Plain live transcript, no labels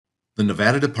The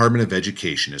Nevada Department of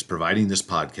Education is providing this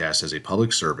podcast as a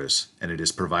public service, and it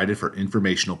is provided for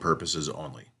informational purposes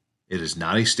only. It is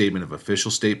not a statement of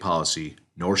official state policy,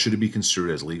 nor should it be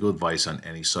construed as legal advice on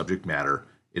any subject matter.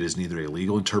 It is neither a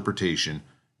legal interpretation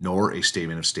nor a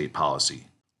statement of state policy.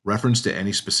 Reference to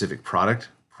any specific product,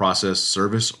 process,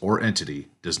 service, or entity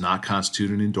does not constitute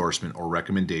an endorsement or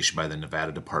recommendation by the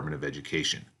Nevada Department of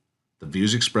Education. The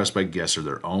views expressed by guests are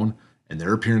their own, and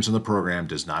their appearance on the program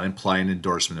does not imply an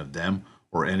endorsement of them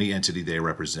or any entity they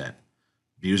represent.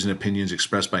 Views and opinions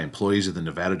expressed by employees of the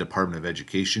Nevada Department of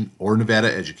Education or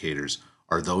Nevada educators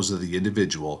are those of the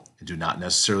individual and do not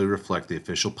necessarily reflect the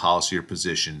official policy or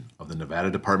position of the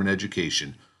Nevada Department of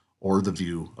Education or the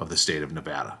view of the state of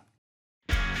Nevada.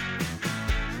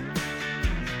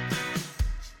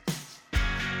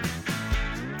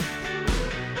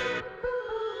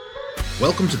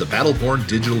 Welcome to the Battleborn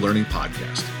Digital Learning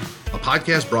Podcast, a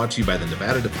podcast brought to you by the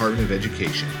Nevada Department of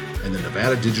Education and the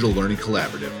Nevada Digital Learning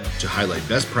Collaborative to highlight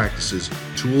best practices,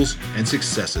 tools, and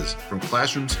successes from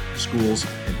classrooms, schools,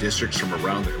 and districts from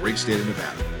around the great state of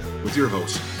Nevada, with your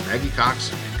hosts, Maggie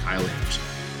Cox and Kyle Anderson.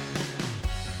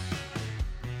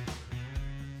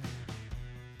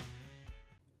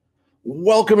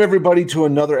 Welcome, everybody, to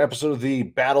another episode of the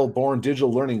Battleborn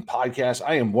Digital Learning Podcast.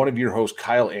 I am one of your hosts,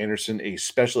 Kyle Anderson, a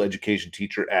special education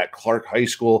teacher at Clark High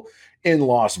School in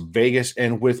Las Vegas.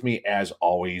 And with me, as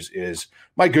always, is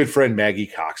my good friend, Maggie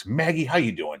Cox. Maggie, how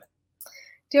you doing?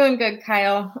 Doing good,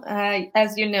 Kyle.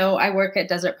 As you know, I work at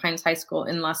Desert Pines High School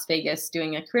in Las Vegas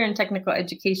doing a career and technical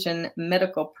education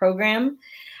medical program.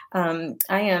 I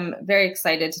am very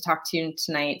excited to talk to you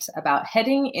tonight about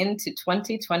heading into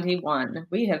 2021.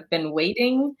 We have been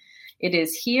waiting. It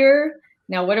is here.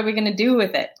 Now, what are we going to do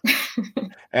with it?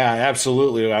 Yeah,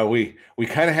 absolutely. We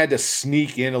kind of had to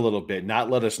sneak in a little bit, not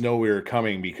let us know we were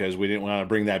coming because we didn't want to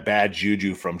bring that bad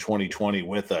juju from 2020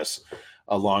 with us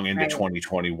along into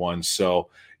 2021. So,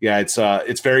 yeah,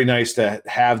 it's very nice to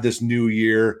have this new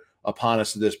year upon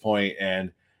us at this point.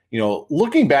 And you know,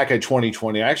 looking back at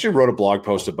 2020, I actually wrote a blog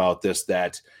post about this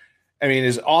that, I mean,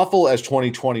 as awful as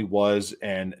 2020 was,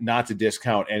 and not to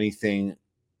discount anything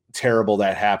terrible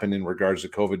that happened in regards to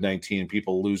COVID-19,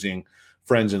 people losing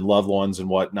friends and loved ones and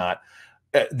whatnot,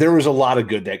 there was a lot of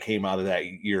good that came out of that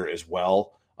year as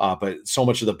well. But so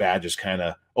much of the bad just kind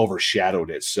of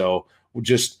overshadowed it. So we're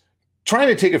just trying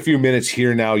to take a few minutes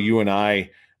here now, you and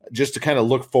I, just to kind of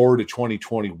look forward to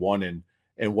 2021 and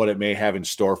what it may have in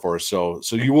store for us. So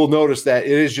you will notice that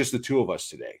it is just the two of us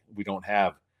today. We don't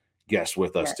have guests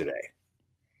with us today.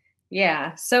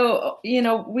 Yeah. So, you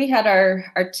know, we had our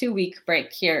 2-week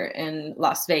break here in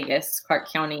Las Vegas,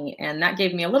 Clark County, and that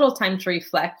gave me a little time to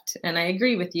reflect. And I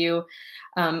agree with you.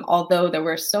 Although there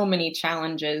were so many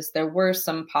challenges, there were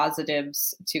some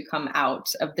positives to come out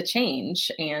of the change.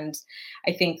 And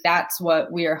I think that's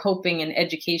what we are hoping in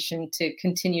education to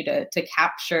continue to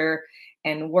capture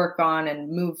and work on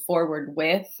and move forward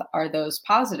with are those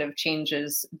positive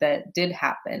changes that did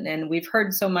happen. And we've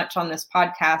heard so much on this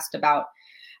podcast about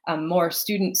a more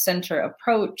student-centered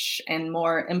approach and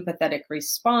more empathetic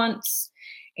response.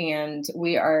 And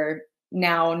we are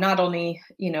now not only,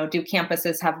 you know, do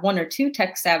campuses have 1 or 2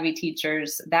 tech-savvy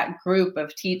teachers, that group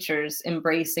of teachers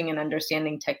embracing and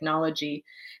understanding technology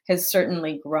has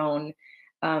certainly grown.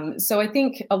 So I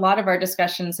think a lot of our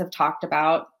discussions have talked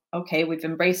about, okay, we've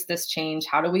embraced this change.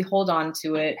 How do we hold on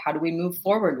to it? How do we move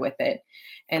forward with it?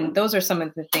 And those are some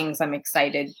of the things I'm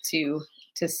excited to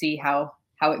see how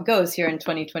it goes here in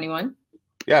 2021.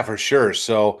 Yeah, for sure.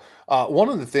 So one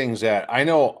of the things that I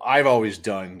know I've always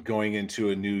done going into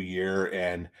a new year,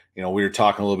 and you know, we were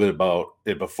talking a little bit about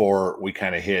it before we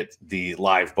kind of hit the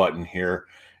live button here,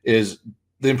 is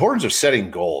the importance of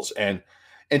setting goals. And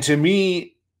to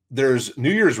me, there's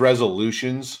New Year's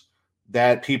resolutions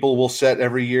that people will set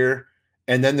every year.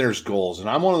 And then there's goals. And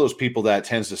I'm one of those people that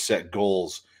tends to set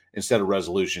goals instead of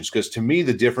resolutions. Because to me,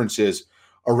 the difference is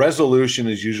a resolution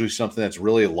is usually something that's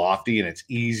really lofty and it's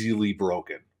easily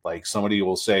broken. Like somebody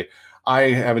will say, I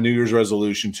have a New Year's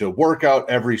resolution to work out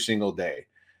every single day.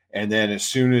 And then as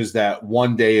soon as that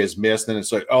one day is missed, then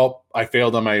it's like, oh, I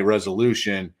failed on my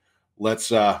resolution. Let's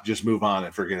just move on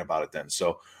and forget about it then.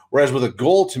 So whereas with a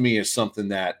goal to me is something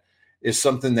that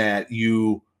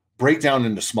you break down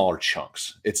into smaller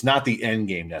chunks. It's not the end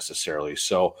game necessarily.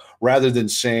 So rather than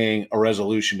saying a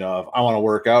resolution of, I want to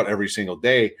work out every single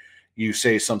day, you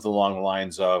say something along the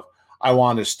lines of, I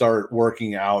want to start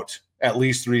working out at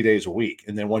least 3 days a week.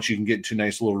 And then once you can get into a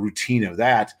nice little routine of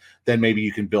that, then maybe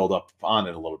you can build up on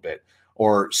it a little bit.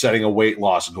 Or setting a weight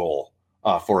loss goal,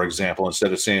 for example,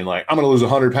 instead of saying like, I'm going to lose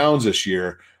 100 pounds this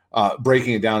year,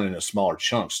 breaking it down into smaller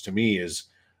chunks to me is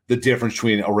the difference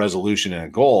between a resolution and a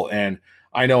goal. And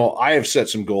I know I have set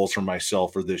some goals for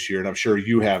myself for this year, and I'm sure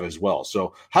you have as well.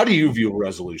 So how do you view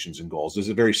resolutions and goals? Is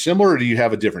it very similar, or do you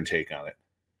have a different take on it?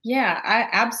 Yeah, I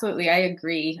absolutely, I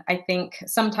agree. I think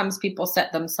sometimes people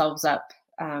set themselves up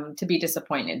to be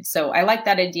disappointed. So I like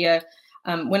that idea.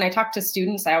 When I talk to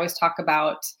students, I always talk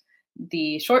about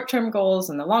the short-term goals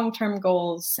and the long-term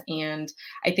goals, and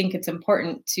I think it's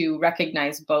important to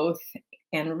recognize both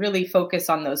and really focus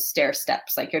on those stair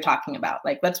steps, like you're talking about.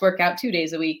 Like, let's work out 2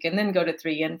 days a week, and then go to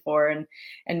 3 and 4,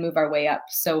 and move our way up.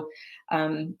 So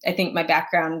I think my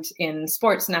background in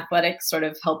sports and athletics sort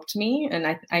of helped me, and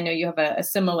I know you have a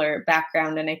similar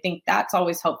background, and I think that's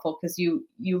always helpful because you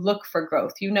look for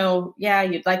growth. Yeah,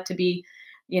 you'd like to be,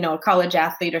 a college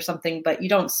athlete or something, but you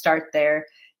don't start there.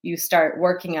 You start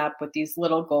working up with these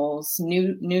little goals,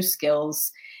 new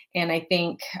skills. And I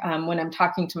think when I'm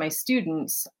talking to my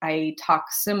students, I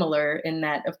talk similar in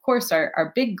that, of course,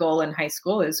 our big goal in high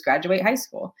school is graduate high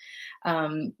school.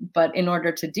 But in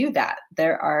order to do that,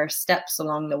 there are steps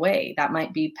along the way. That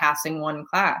might be passing one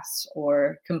class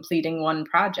or completing one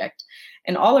project,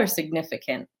 and all are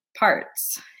significant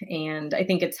parts. And I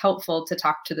think it's helpful to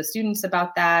talk to the students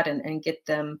about that and get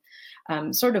them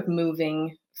sort of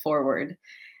moving forward.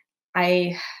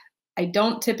 I I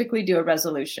don't typically do a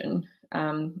resolution.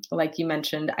 Like you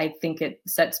mentioned, I think it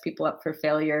sets people up for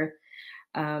failure.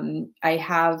 I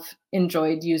have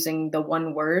enjoyed using the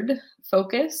one word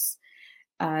focus.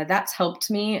 That's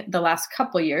helped me the last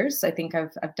couple years. I think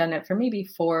I've done it for maybe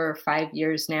 4 or 5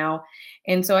 years now.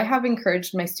 And so I have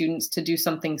encouraged my students to do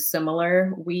something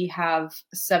similar. We have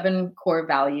 7 core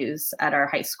values at our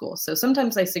high school. So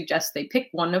sometimes I suggest they pick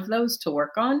one of those to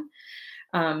work on.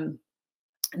 Um,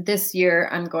 this year,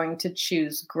 I'm going to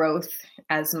choose growth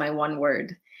as my one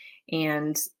word.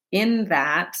 And in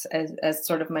that, as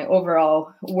sort of my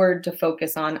overall word to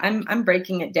focus on, I'm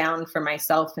breaking it down for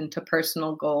myself into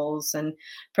personal goals and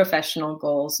professional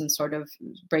goals and sort of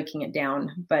breaking it down.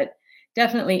 But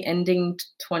definitely ending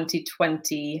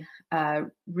 2020,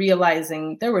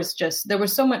 realizing there was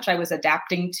so much I was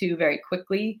adapting to very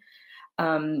quickly.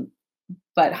 Um,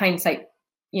 but hindsight,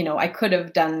 I could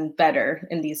have done better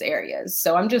in these areas.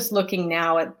 So I'm just looking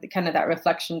now at kind of that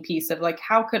reflection piece of like,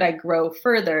 how could I grow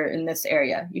further in this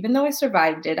area? Even though I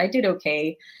survived it, I did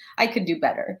okay. I could do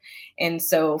better. And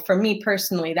so for me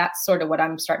personally, that's sort of what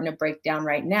I'm starting to break down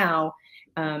right now,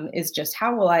 is just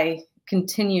how will I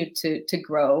continue to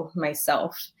grow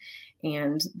myself?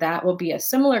 And that will be a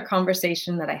similar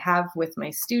conversation that I have with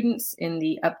my students in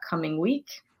the upcoming week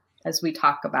as we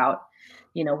talk about,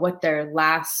 what their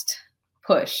last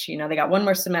push, they got one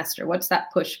more semester. What's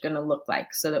that push going to look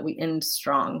like so that we end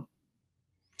strong?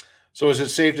 So is it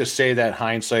safe to say that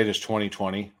hindsight is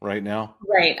 2020 right now?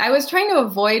 Right. I was trying to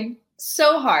avoid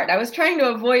so hard. I was trying to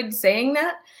avoid saying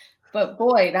that, but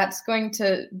boy, that's going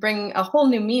to bring a whole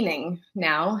new meaning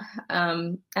now. Well, I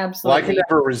can Absolutely.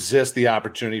 never resist the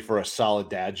opportunity for a solid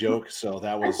dad joke. So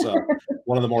that was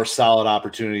one of the more solid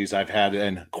opportunities I've had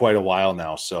in quite a while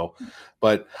now. So,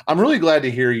 but I'm really glad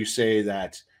to hear you say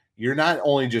that you're not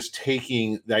only just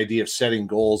taking the idea of setting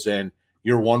goals and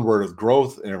your one word of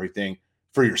growth and everything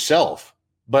for yourself,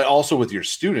 but also with your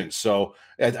students. So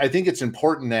I think it's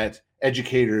important that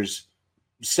educators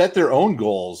set their own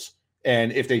goals,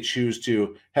 and if they choose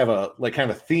to have a like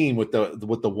kind of a theme with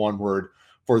the one word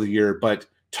for the year, but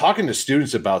talking to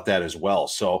students about that as well.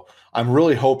 So I'm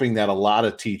really hoping that a lot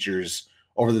of teachers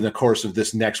over the course of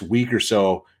this next week or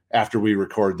so after we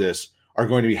record this are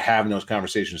going to be having those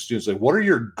conversations with students. Like, what are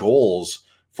your goals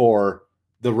for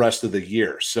the rest of the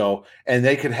year? So, and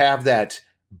they could have that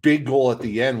big goal at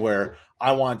the end where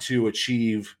I want to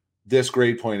achieve this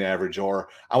grade point average, or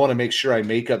I want to make sure I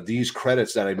make up these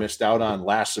credits that I missed out on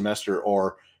last semester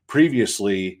or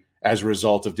previously as a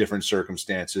result of different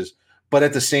circumstances. But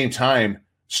at the same time,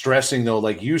 stressing though,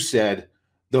 like you said,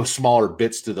 those smaller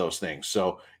bits to those things.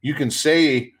 So you can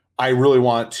say, I really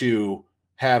want to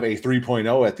have a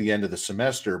 3.0 at the end of the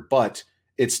semester, but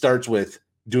it starts with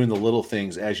doing the little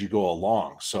things as you go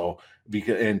along. So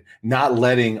and not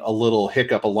letting a little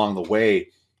hiccup along the way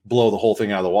blow the whole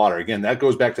thing out of the water. Again, that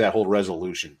goes back to that whole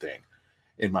resolution thing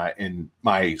in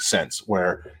my sense,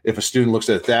 where if a student looks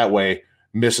at it that way,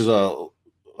 misses a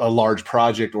large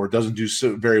project or doesn't do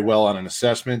so very well on an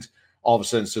assessment, all of a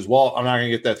sudden says, well, I'm not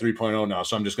going to get that 3.0 now,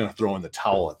 so I'm just going to throw in the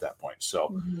towel at that point.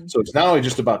 So, so it's not only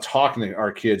just about talking to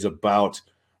our kids about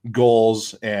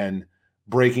goals and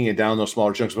breaking it down those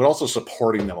smaller chunks, but also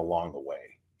supporting them along the way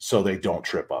so they don't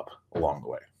trip up along the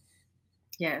way.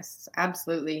 Yes,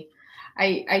 absolutely.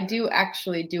 I do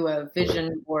actually do a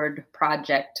vision board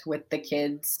project with the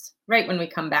kids right when we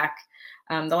come back.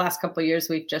 The last couple of years,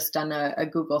 we've just done a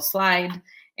Google slide,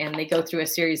 and they go through a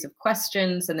series of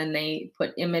questions, and then they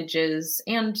put images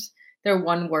and their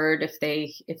one word if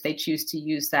they choose to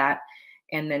use that,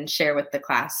 and then share with the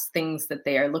class things that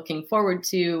they are looking forward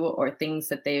to or things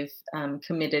that they've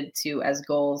committed to as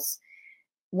goals.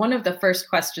 One of the first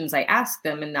questions I ask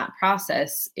them in that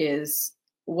process is,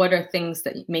 what are things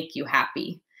that make you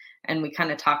happy? And we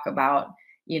kind of talk about,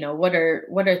 what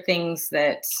are things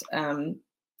that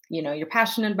you're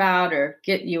passionate about or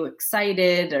get you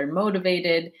excited or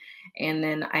motivated. And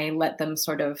then I let them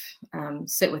sort of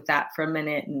sit with that for a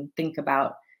minute and think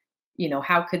about,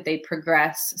 how could they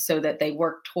progress so that they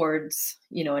work towards,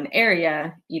 an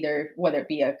area, either whether it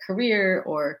be a career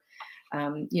or,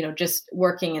 just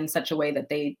working in such a way that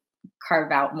they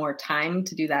carve out more time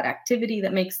to do that activity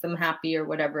that makes them happy or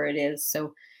whatever it is.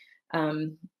 So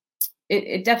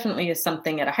it definitely is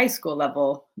something at a high school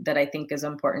level that I think is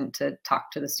important to talk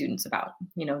to the students about,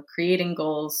 creating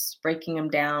goals, breaking them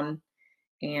down,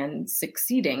 and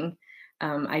succeeding.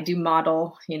 I do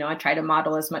model, I try to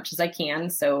model as much as I can.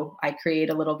 So I create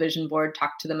a little vision board,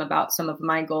 talk to them about some of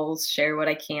my goals, share what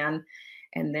I can,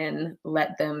 and then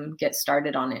let them get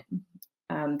started on it.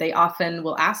 They often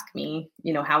will ask me,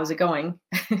 how's it going?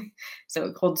 So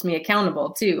it holds me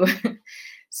accountable too.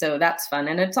 So that's fun.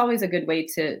 And it's always a good way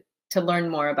to learn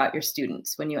more about your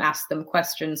students when you ask them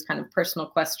questions, kind of personal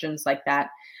questions like that.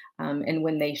 And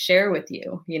when they share with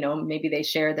you, maybe they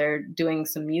share they're doing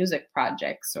some music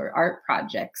projects or art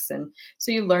projects. And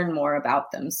so you learn more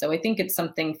about them. So I think it's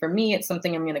something, for me, it's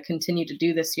something I'm going to continue to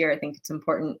do this year. I think it's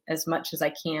important as much as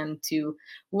I can to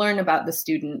learn about the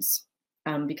students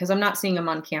because I'm not seeing them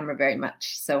on camera very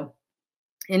much. So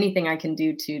anything I can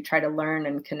do to try to learn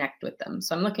and connect with them.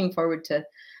 So I'm looking forward to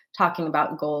talking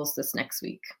about goals this next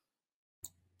week.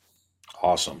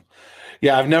 Awesome.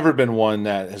 Yeah, I've never been one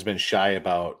that has been shy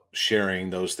about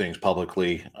sharing those things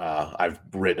publicly. I've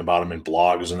written about them in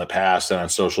blogs in the past and on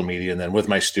social media, and then with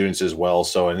my students as well.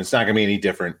 So, and it's not going to be any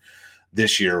different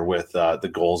this year with the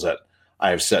goals that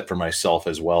I have set for myself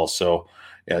as well. So,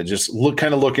 yeah, just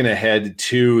looking ahead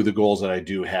to the goals that I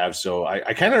do have. So,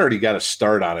 I kind of already got a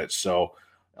start on it. So,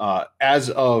 as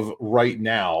of right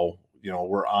now,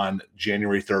 we're on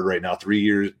January 3rd right now,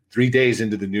 3 days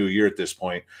into the new year at this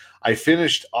point. I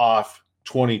finished off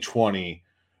 2020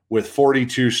 with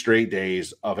 42 straight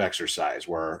days of exercise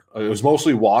where it was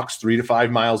mostly walks, 3 to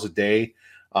 5 miles a day.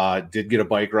 Did get a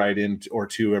bike ride in or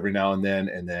two every now and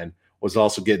then was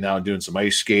also getting out and doing some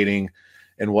ice skating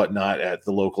and whatnot at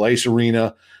the local ice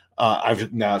arena.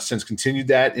 I've now since continued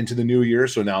that into the new year.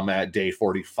 So now I'm at day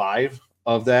 45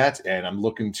 of that, and I'm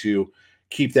looking to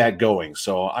keep that going.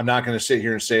 So I'm not going to sit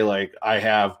here and say like I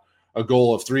have a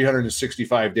goal of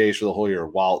 365 days for the whole year.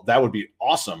 While that would be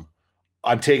awesome,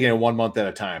 I'm taking it 1 month at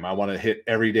a time. I want to hit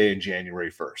every day in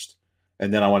January 1st,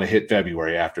 and then I want to hit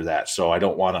February after that. So I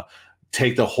don't want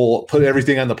to put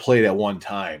everything on the plate at one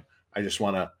time. I just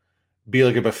want to be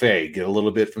like a buffet, get a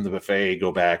little bit from the buffet,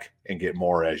 go back and get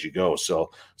more as you go.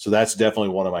 So that's definitely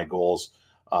one of my goals.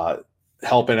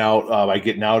 Helping out by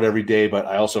getting out every day, but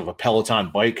I also have a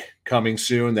Peloton bike coming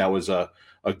soon. That was a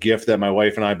gift that my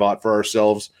wife and I bought for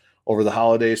ourselves over the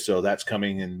holidays. So that's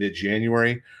coming in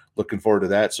mid-January. Looking forward to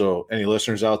that. So any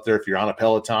listeners out there, if you're on a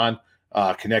Peloton,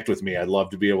 connect with me. I'd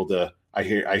love to be able to, I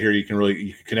hear you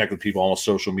can connect with people almost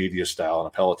social media style on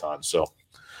a Peloton. So,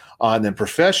 and then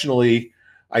professionally,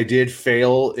 I did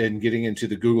fail in getting into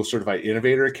the Google Certified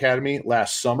Innovator Academy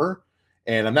last summer.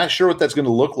 And I'm not sure what that's going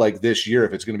to look like this year.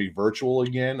 If it's going to be virtual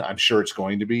again, I'm sure it's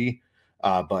going to be,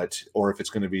 or if it's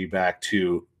going to be back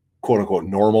to quote unquote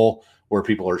normal, where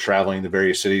people are traveling to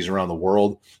various cities around the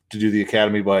world to do the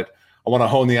academy. But I want to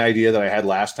hone the idea that I had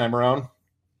last time around,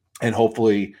 and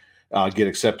hopefully get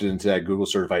accepted into that Google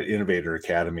Certified Innovator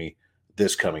Academy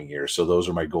this coming year. So those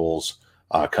are my goals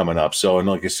coming up. So, and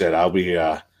like I said, I'll be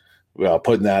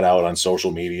putting that out on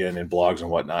social media and in blogs and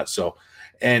whatnot. So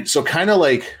kind of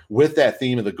like with that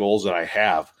theme of the goals that I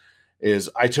have is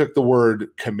I took the word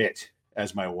commit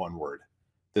as my one word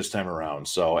this time around.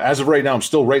 So as of right now, I'm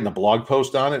still writing a blog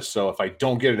post on it. So if I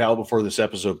don't get it out before this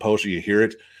episode posts or you hear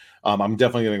it, I'm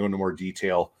definitely going to go into more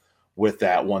detail with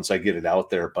that once I get it out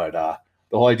there. But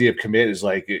the whole idea of commit is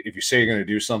like, if you say you're going to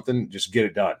do something, just get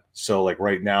it done. So like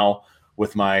right now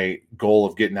with my goal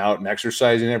of getting out and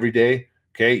exercising every day,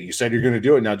 okay, you said you're going to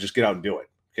do it. Now just get out and do it.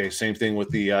 Okay, same thing with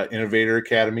the Innovator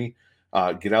Academy.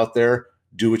 Get out there,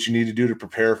 do what you need to do to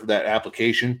prepare for that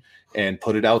application, and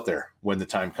put it out there when the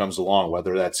time comes along,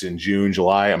 whether that's in June,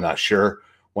 July, I'm not sure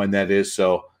when that is.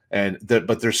 So,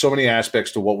 but there's so many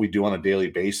aspects to what we do on a daily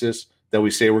basis that we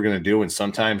say we're going to do, and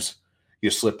sometimes you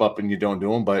slip up and you don't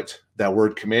do them. But that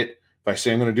word commit If I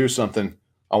say I'm going to do something,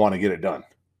 I want to get it done.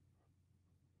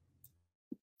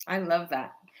 I love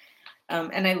that.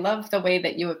 And I love the way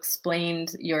that you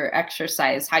explained your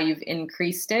exercise, how you've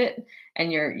increased it,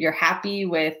 and you're happy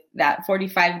with that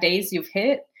 45 days you've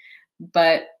hit,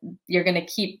 but you're going to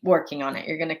keep working on it.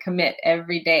 You're going to commit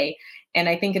every day. And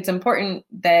I think it's important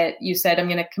that you said, I'm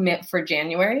going to commit for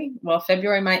January. Well,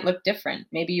 February might look different.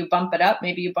 Maybe you bump it up,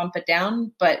 maybe you bump it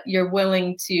down, but you're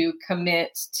willing to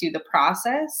commit to the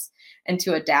process and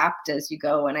to adapt as you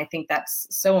go. And I think that's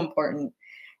so important.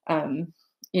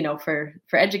 For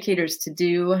educators to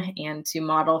do and to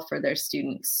model for their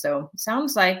students. So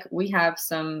sounds like we have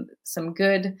some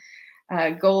good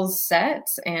goals set,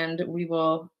 and we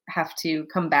will have to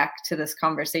come back to this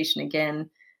conversation again,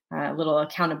 a little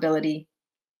accountability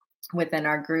within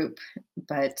our group,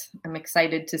 but I'm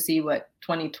excited to see what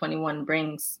 2021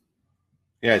 brings.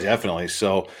 Yeah, definitely.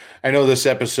 So I know this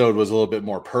episode was a little bit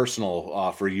more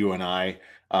personal for you and I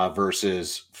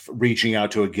versus reaching out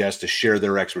to a guest to share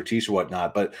their expertise or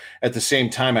whatnot. But at the same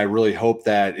time, I really hope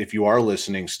that if you are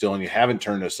listening still and you haven't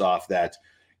turned us off, that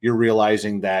you're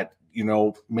realizing that,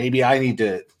 maybe I need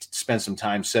to spend some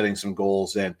time setting some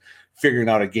goals and figuring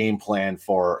out a game plan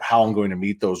for how I'm going to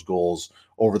meet those goals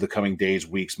over the coming days,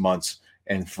 weeks, months,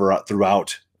 and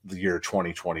throughout the year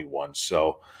 2021.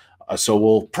 So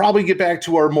we'll probably get back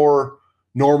to our more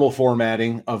normal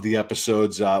formatting of the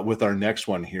episodes with our next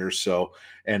one here. So,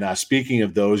 and speaking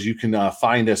of those, you can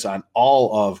find us on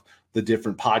all of the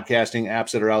different podcasting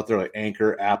apps that are out there, like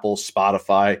Anchor, Apple,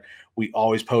 Spotify. We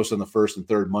always post on the first and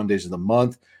third Mondays of the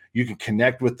month. You can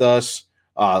connect with us.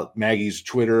 Maggie's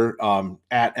Twitter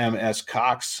at MS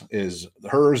Cox is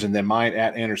hers, and then mine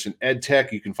at Anderson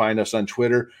EdTech. You can find us on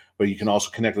Twitter, but you can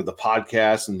also connect with the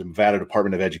podcast and the Nevada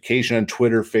Department of Education on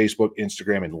Twitter, Facebook,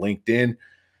 Instagram, and LinkedIn.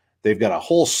 They've got a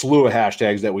whole slew of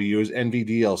hashtags that we use: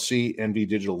 NVDLC, NV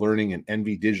Digital Learning, and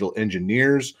NV Digital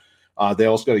Engineers. They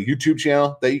also got a YouTube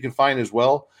channel that you can find as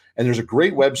well. And there's a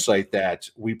great website that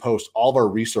we post all of our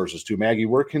resources to. Maggie,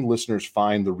 where can listeners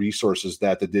find the resources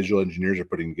that the digital engineers are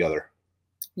putting together?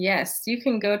 Yes, you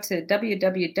can go to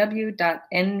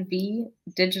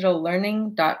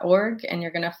www.nvdigitallearning.org, and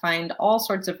you're going to find all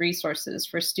sorts of resources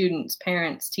for students,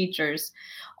 parents, teachers,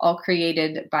 all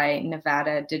created by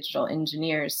Nevada digital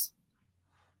engineers.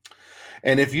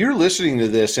 And if you're listening to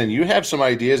this and you have some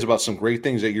ideas about some great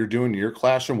things that you're doing in your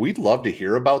classroom, we'd love to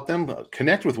hear about them.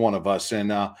 Connect with one of us,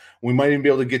 and we might even be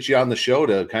able to get you on the show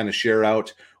to kind of share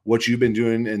out what you've been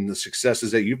doing and the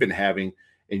successes that you've been having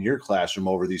in your classroom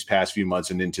over these past few months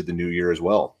and into the new year as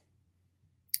well.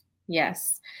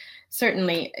 Yes,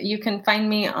 certainly. You can find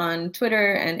me on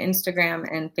Twitter and Instagram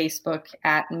and Facebook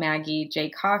at Maggie J.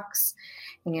 Cox.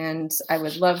 And I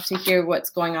would love to hear what's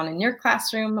going on in your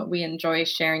classroom. We enjoy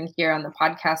sharing here on the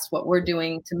podcast what we're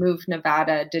doing to move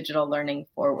Nevada digital learning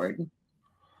forward.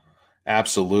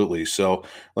 Absolutely. So,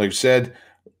 like I said,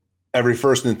 every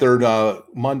first and third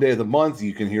Monday of the month,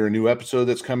 you can hear a new episode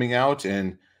that's coming out.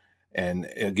 And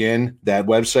again, that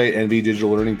website,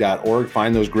 nvdigitallearning.org,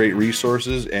 find those great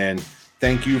resources. And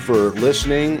thank you for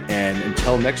listening. And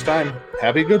until next time,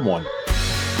 have a good one.